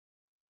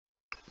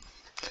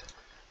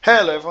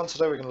Hello everyone,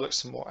 today we're going to look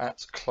some more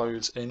at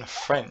clothes in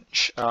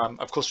French.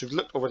 Of course we've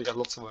looked already at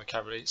lots of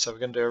vocabulary, so we're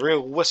going to do a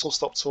real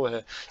whistle-stop tour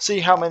here. See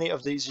how many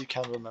of these you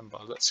can remember.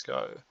 Let's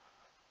go.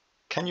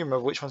 Can you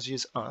remember which ones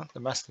use un, the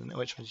masculine, and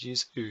which ones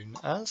use une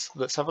as?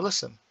 Let's have a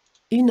listen.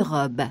 Une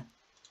robe,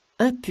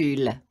 un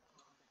pull,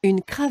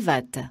 une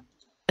cravate,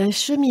 un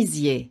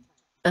chemisier,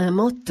 un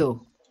manteau,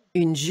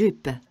 une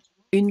jupe,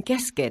 une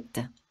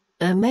casquette,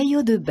 un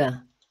maillot de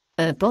bain,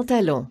 un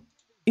pantalon,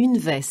 une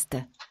veste,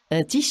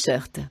 un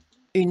t-shirt,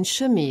 une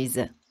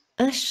chemise,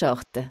 un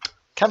short.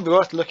 Can be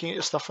worth looking at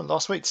your stuff from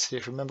last week to see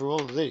if you remember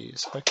all of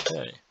these.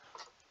 Okay.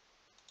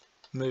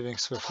 Moving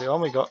swiftly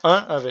on, we got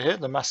un over here,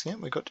 the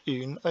masculine. We got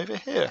une over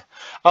here.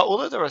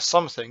 Although there are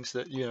some things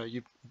that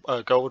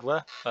a girl would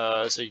wear,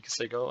 so you can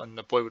say girl, and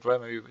a boy would wear,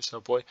 maybe it's a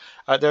boy.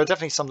 There are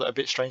definitely some that are a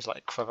bit strange,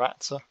 like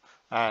cravate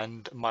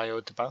and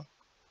maillot de bain.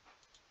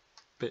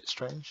 Bit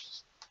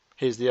strange.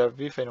 Here's the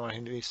overview for anyone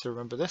who needs to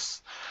remember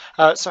this.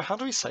 So how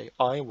do we say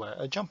I wear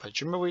a jumper? Do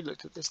you remember we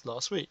looked at this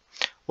last week?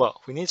 Well,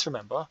 we need to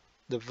remember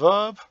the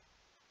verb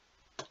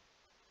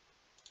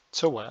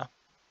to wear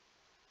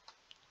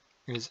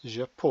is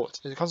je porte.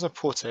 It comes from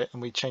porter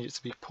and we change it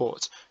to be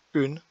porte.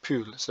 Un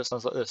pull. So it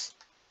sounds like this.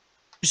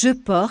 Je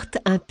porte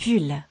un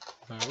pull.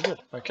 Very good.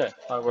 Okay,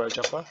 I wear a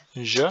jumper.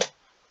 Je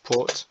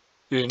porte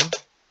un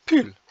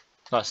pull.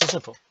 Nice and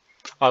simple.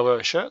 I wear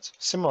a shirt.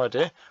 Similar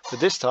idea, but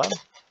this time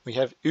we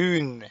have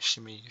une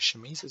chemise.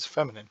 Chemise is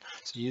feminine,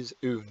 so use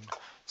une.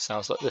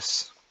 Sounds like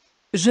this.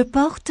 Je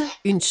porte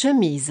une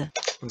chemise.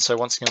 And so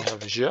once again we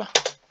have je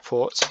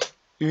porte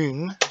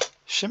une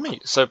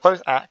chemise. So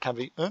both at can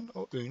be un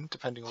or une,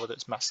 depending on whether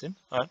it's masculine,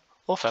 un,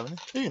 or feminine,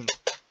 une.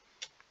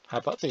 How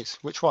about these?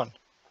 Which one?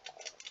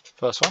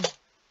 First one,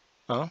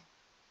 un.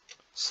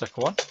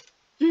 Second one,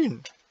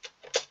 une.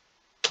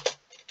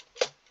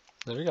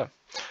 There we go.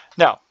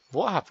 Now,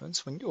 what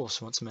happens when you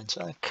also want to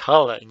mention a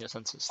colour in your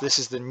sentence? This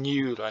is the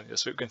new learning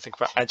this week. We're going to think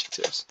about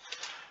adjectives.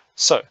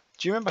 So,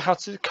 do you remember how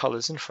to do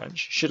colours in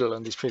French? You should have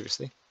learned these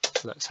previously.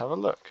 So let's have a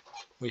look.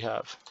 We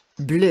have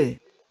Bleu,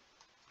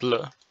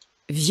 bleu,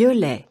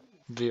 violet,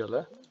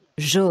 violet,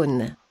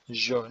 jaune,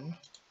 jaune,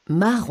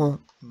 marron,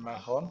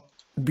 marron,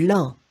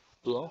 blanc,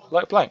 blanc,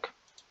 like blank.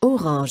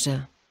 orange,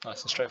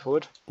 Nice and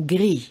straightforward.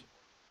 gris,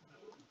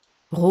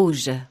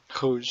 rouge,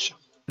 Rouge,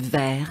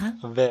 vert,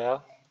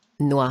 vert,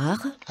 noir,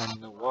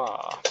 and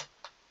noir.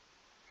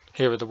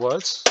 Here are the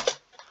words.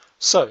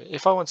 So,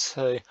 if I want to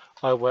say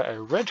I wear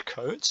a red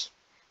coat,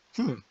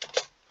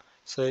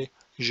 say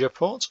je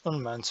porte un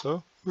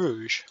manteau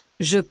rouge.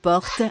 Je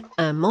porte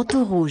un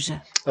manteau rouge.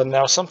 And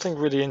now something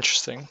really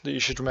interesting that you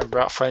should remember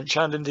about French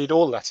and indeed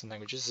all Latin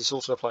languages, this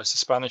also applies to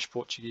Spanish,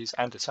 Portuguese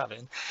and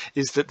Italian,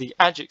 is that the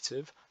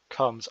adjective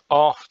comes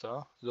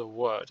after the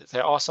word.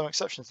 There are some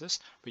exceptions to this,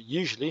 but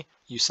usually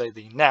you say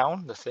the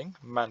noun, the thing,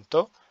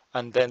 manto,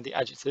 and then the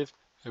adjective,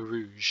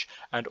 rouge.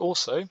 And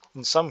also,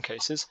 in some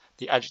cases,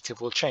 the adjective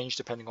will change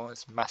depending on if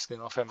it's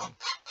masculine or feminine.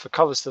 For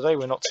colours today,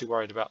 we're not too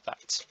worried about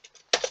that.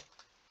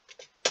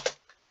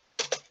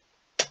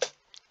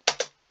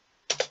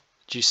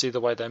 Do you see the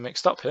way they're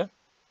mixed up here?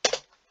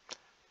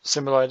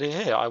 Similar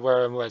idea here. I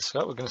wear a red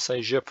skirt. We're going to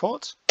say je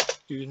porte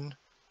une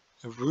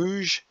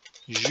rouge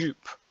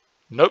jupe.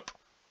 Nope,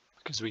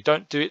 because we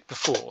don't do it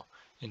before.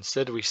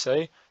 Instead we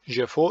say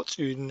je porte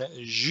une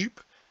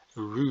jupe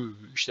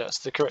rouge. That's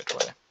the correct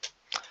way.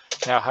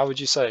 Now how would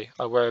you say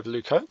I wear a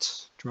blue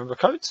coat? Do you remember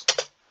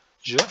coat?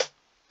 Je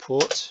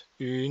porte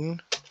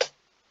une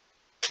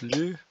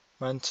bleu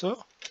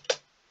manteau.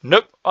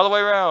 Nope, other way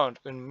around.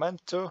 Un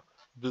manteau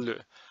bleu.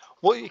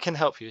 What it can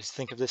help you is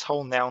think of this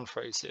whole noun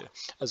phrase here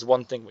as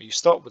one thing where you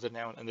start with a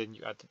noun and then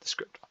you add the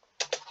descriptor.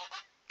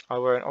 I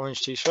wear an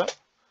orange t-shirt.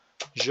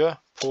 Je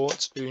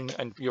porte une,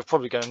 and you're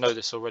probably going to know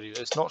this already,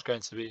 that it's not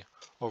going to be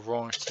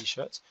orange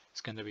t-shirt,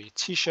 it's going to be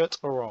t-shirt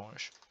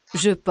orange.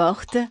 Je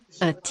porte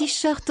un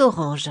t-shirt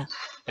orange.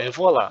 Et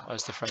voilà,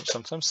 as the French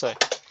sometimes say.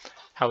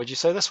 How would you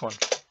say this one?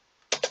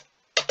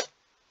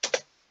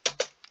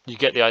 You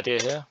get the idea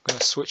here. I'm going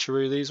to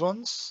switcheroo these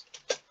ones.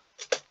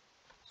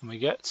 And we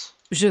get...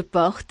 Je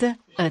porte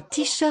un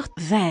t-shirt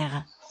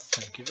vert.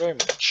 Thank you very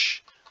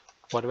much.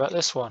 What about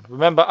this one?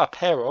 Remember a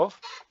pair of?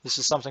 This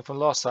is something from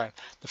last time.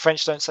 The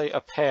French don't say a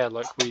pair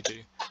like we do.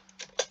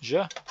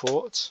 Je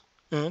porte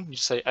un, you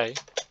say a,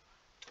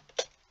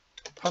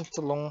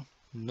 pantalon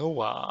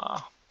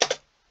noir.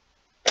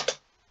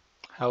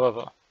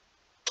 However,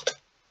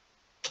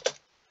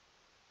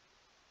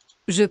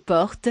 Je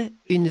porte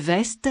une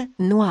veste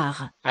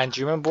noire. and do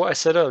you remember what I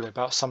said earlier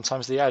about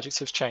sometimes the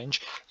adjectives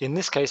change? In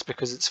this case,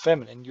 because it's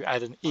feminine, you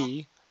add an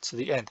E to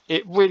the end.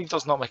 It really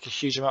does not make a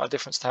huge amount of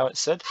difference to how it's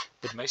said,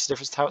 but it makes a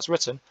difference to how it's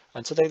written,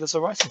 and today there's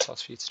a writing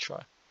task for you to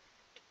try.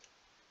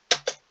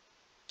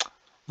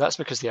 That's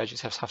because the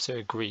adjectives have to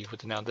agree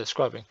with the noun they're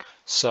describing.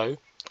 So,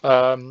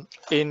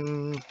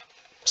 in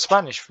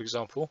Spanish, for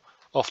example,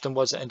 often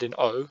words that end in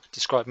O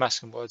describe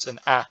masculine words and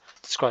A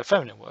describe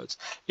feminine words.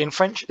 In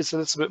French, it's a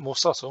little bit more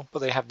subtle, but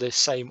they have the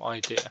same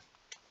idea.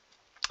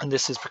 And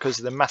this is because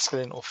the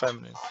masculine or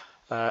feminine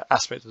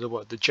aspect of the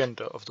word, the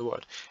gender of the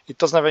word. It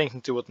doesn't have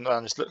anything to do with what the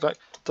nouns look like,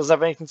 doesn't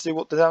have anything to do with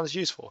what the noun is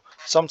used for.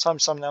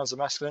 Sometimes some nouns are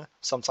masculine,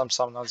 sometimes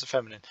some nouns are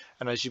feminine.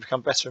 And as you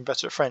become better and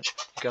better at French,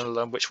 you're going to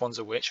learn which ones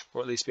are which,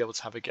 or at least be able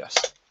to have a guess.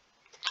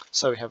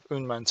 So we have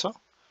un manteau,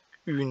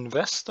 une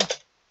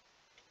veste,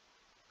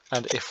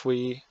 and if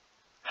we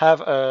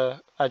have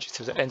an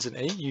adjective that ends in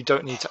E, you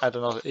don't need to add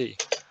another E.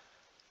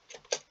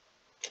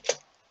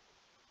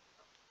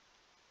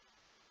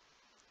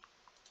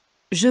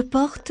 Je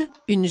porte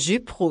une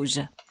jupe rouge.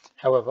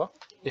 However,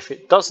 if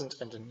it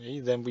doesn't end in E,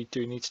 then we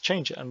do need to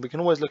change it, and we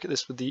can always look at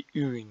this with the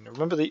une.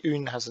 Remember, the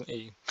une has an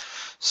E.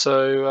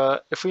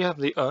 So if we have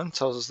the un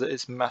tells us that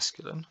it's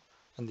masculine,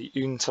 and the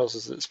une tells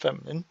us that it's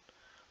feminine,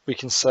 we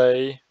can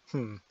say,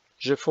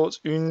 je porte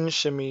une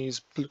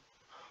chemise bleue,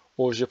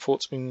 or je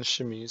porte une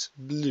chemise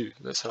bleue.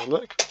 Let's have a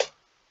look.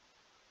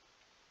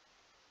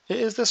 It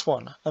is this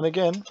one, and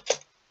again,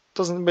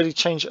 doesn't really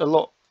change a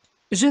lot.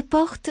 Je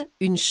porte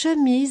une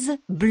chemise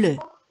bleue.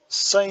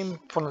 Same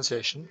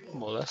pronunciation,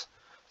 more or less,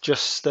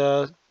 just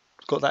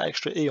got that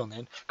extra E on the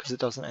end because it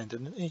doesn't end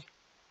in an E.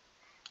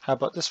 How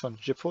about this one?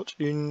 Je porte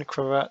une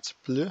cravate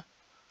bleue.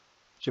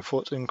 Je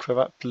porte une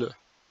cravate bleue.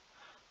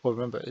 Well,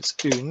 remember, it's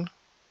une,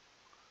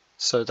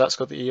 so that's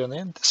got the E on the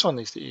end. This one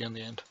needs the E on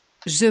the end.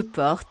 Je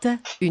porte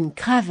une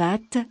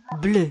cravate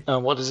bleue.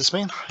 And what does this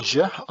mean?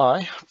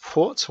 I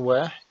porte,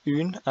 wear,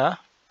 une, a,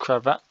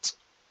 cravate,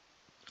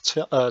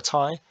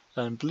 tie,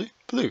 and blue.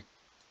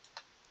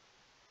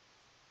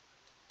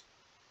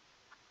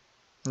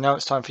 Now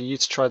it's time for you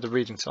to try the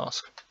reading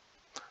task.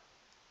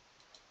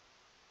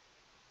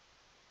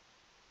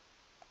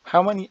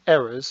 How many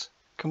errors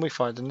can we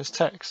find in this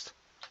text?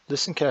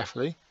 Listen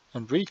carefully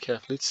and read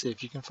carefully to see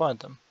if you can find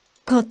them.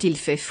 Quand il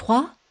fait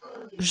froid,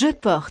 je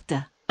porte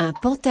un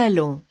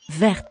pantalon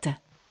verte,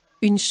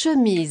 une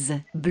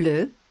chemise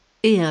bleue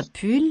et un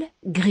pull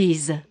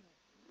grise.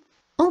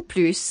 En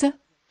plus,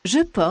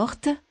 je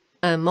porte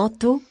un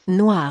manteau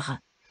noir.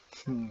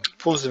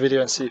 Pause the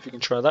video and see if you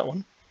can try that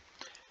one.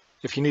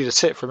 If you need a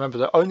tip, remember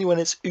that only when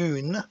it's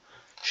une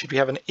should we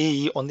have an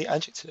E on the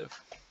adjective.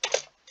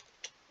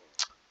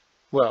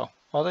 Well,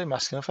 are they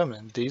masculine or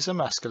feminine? These are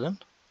masculine,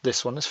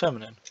 this one is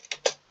feminine.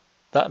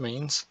 That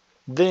means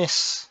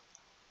this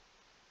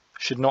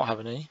should not have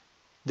an E,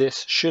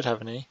 this should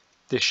have an E,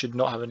 this should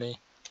not have an E,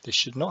 this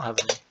should not have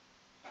an E.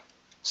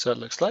 So it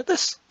looks like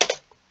this.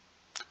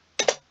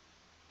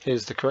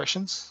 Here's the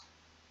corrections.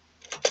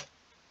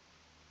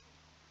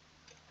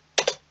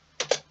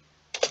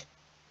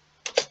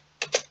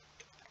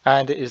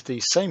 And it is the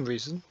same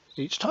reason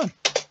each time.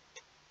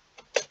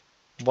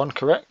 One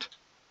correct.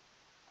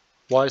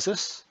 Why is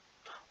this?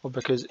 Well,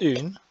 because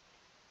une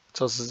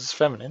tells us it's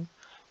feminine,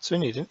 so we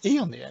need an E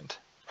on the end.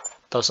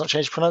 Does not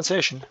change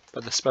pronunciation,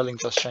 but the spelling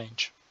does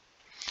change.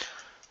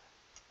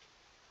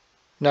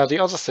 Now the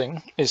other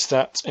thing is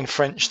that in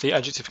French the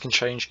adjective can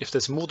change if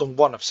there's more than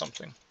one of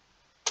something.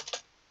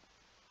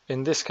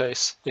 In this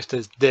case, if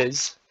there's des,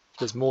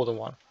 there's more than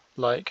one,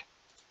 like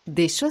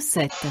Des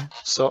chaussettes,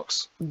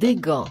 socks, des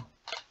gants,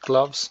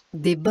 gloves,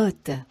 des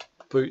bottes,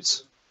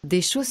 boots,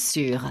 des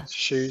chaussures,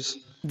 shoes,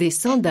 des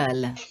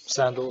sandales,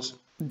 sandals,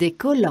 des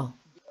collants,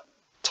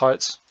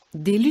 tights,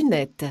 des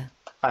lunettes.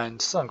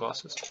 and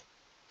sunglasses.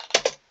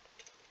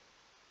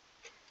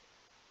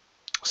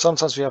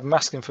 Sometimes we have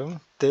masculine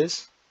plural, des,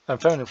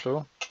 and feminine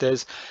plural,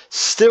 des.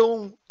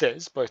 Still des,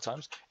 both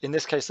times. In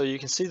this case, though, you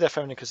can see they're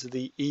feminine because of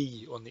the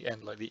E on the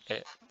end, like the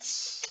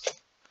ets.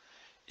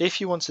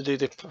 If you want to do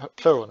the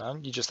plural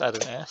noun, you just add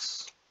an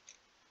S.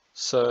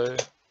 So,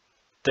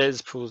 des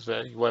pulls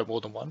there, you wear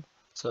more than one.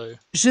 So,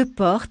 Je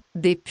porte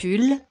des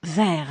pulls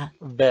verts.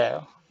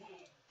 vert.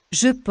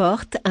 Je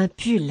porte un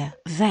pull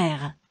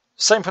vert.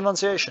 Same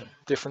pronunciation,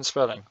 different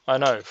spelling. I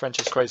know, French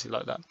is crazy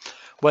like that.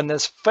 When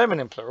there's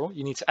feminine plural,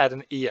 you need to add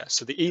an ES.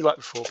 So the E like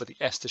before, but the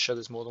S to show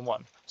there's more than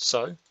one.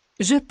 So,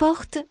 Je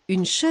porte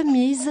une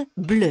chemise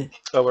bleue.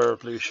 I wear a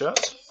blue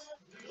shirt.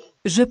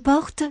 Je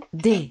porte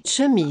des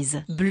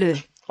chemises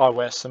bleues. I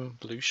wear some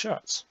blue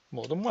shirts.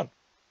 More than one.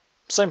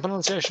 Same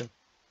pronunciation.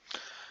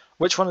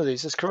 Which one of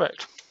these is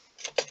correct?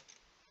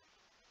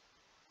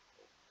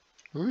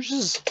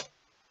 Rouges.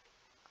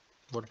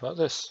 What about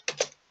this?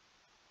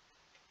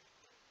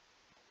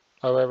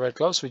 I wear red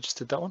gloves. We just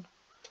did that one.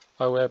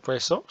 I wear grey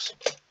socks.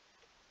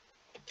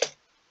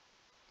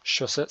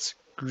 Chaussettes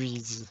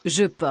grises.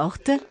 Je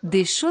porte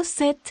des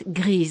chaussettes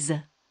grises.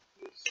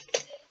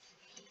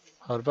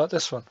 How about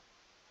this one?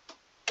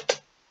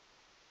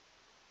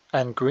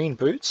 And green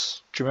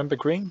boots. Do you remember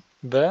green?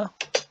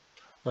 Vert.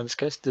 Well, in this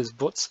case, there's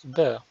boots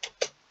vert.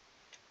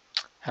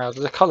 How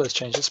do the colours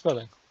change the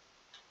spelling?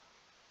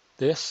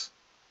 This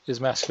is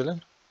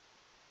masculine.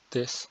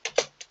 This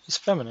is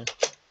feminine.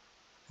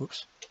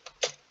 Oops.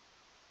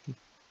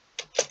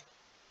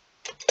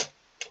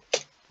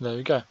 There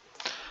we go.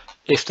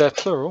 If they're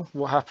plural,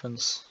 what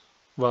happens?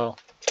 Well,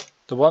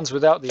 the ones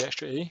without the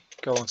extra E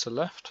go on to the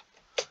left.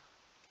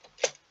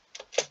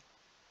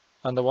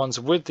 And the ones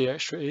with the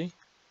extra E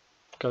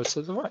go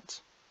to the right.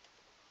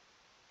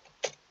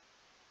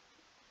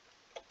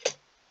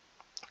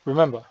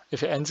 Remember,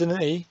 if it ends in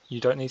an E, you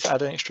don't need to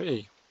add an extra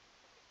E.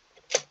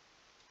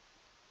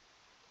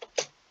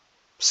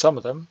 Some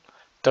of them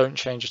don't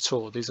change at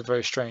all. These are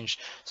very strange.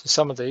 So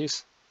some of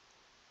these,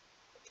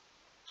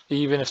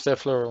 even if they're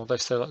plural, they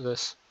stay like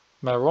this.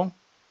 Marron,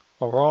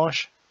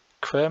 orange,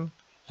 crème,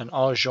 and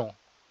argent.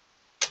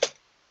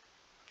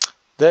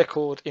 They're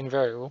called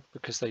invariable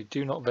because they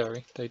do not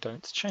vary, they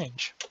don't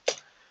change.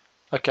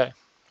 Okay,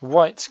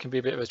 white can be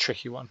a bit of a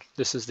tricky one.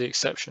 This is the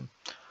exception.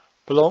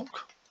 Blanc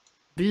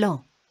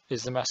blanc,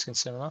 is the masculine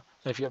similar,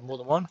 and if you have more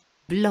than one,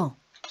 blanc,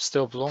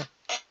 still blanc,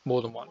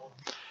 more than one.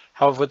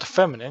 However, with the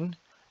feminine,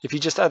 if you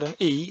just add an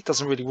E, it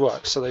doesn't really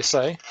work. So they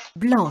say,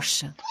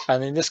 blanche,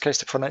 and in this case,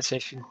 the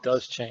pronunciation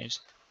does change.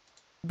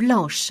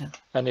 blanche,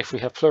 And if we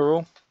have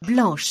plural,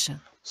 blanche,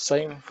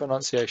 same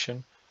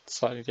pronunciation,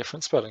 slightly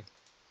different spelling.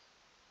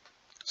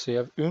 So you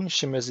have un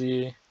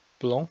chemisier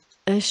blanc,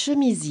 un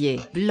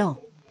chemisier blanc,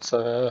 so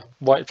a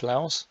white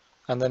blouse,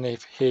 and then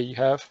if here you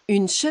have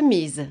une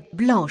chemise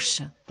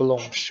blanche,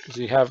 blanche, because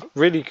you have,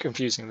 really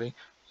confusingly,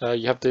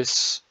 you have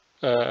this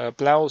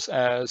blouse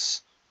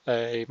as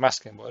a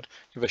masculine word,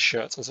 you have a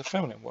shirt as a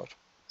feminine word.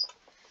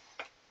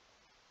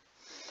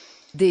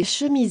 des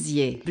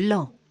chemisiers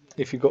blancs,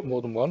 If you've got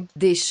more than one,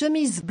 des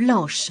chemises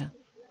blanches,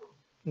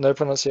 no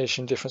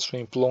pronunciation difference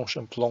between blanche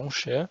and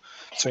blanche here,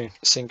 between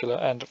singular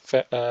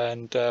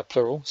and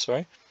plural,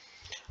 sorry.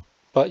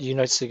 But you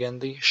notice again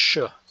the sh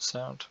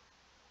sound.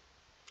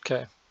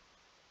 Okay.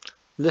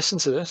 Listen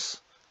to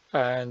this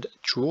and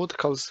draw the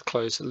colours of the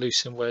clothes that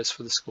Lucian wears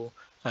for the school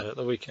and at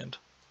the weekend.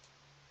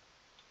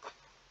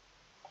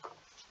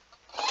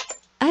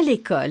 À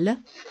l'école,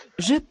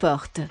 je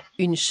porte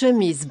une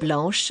chemise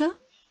blanche,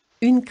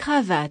 une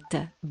cravate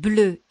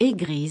bleue et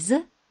grise,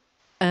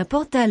 un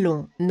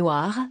pantalon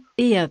noir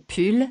et un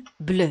pull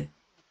bleu.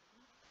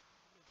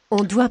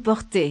 On doit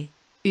porter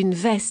une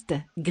veste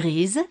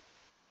grise,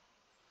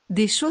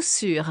 des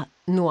chaussures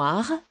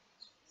noires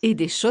et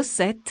des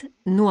chaussettes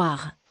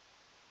noires.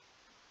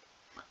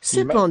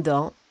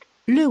 Cependant,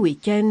 le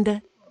week-end,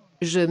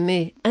 je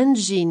mets un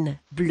jean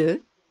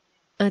bleu,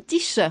 un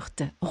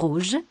t-shirt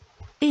rouge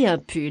et un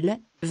pull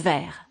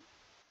vert.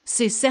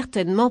 C'est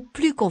certainement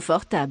plus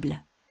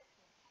confortable.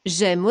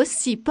 J'aime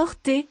aussi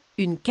porter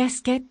une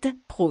casquette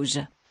rouge.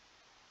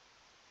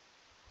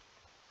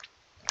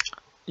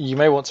 You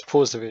may want to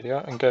pause the video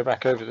and go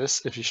back over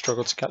this if you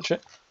struggle to catch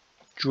it.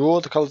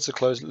 Draw the colours of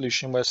clothes that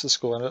Lucian wears to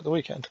school and at the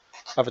weekend.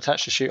 I've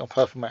attached a sheet on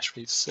purple mesh for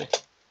you to see.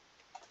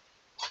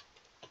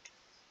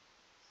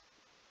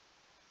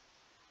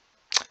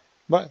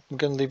 Right, I'm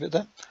going to leave it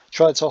there.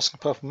 Try the task on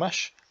purple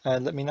mesh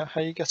and let me know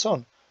how you get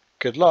on.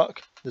 Good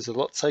luck, there's a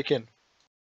lot to take in.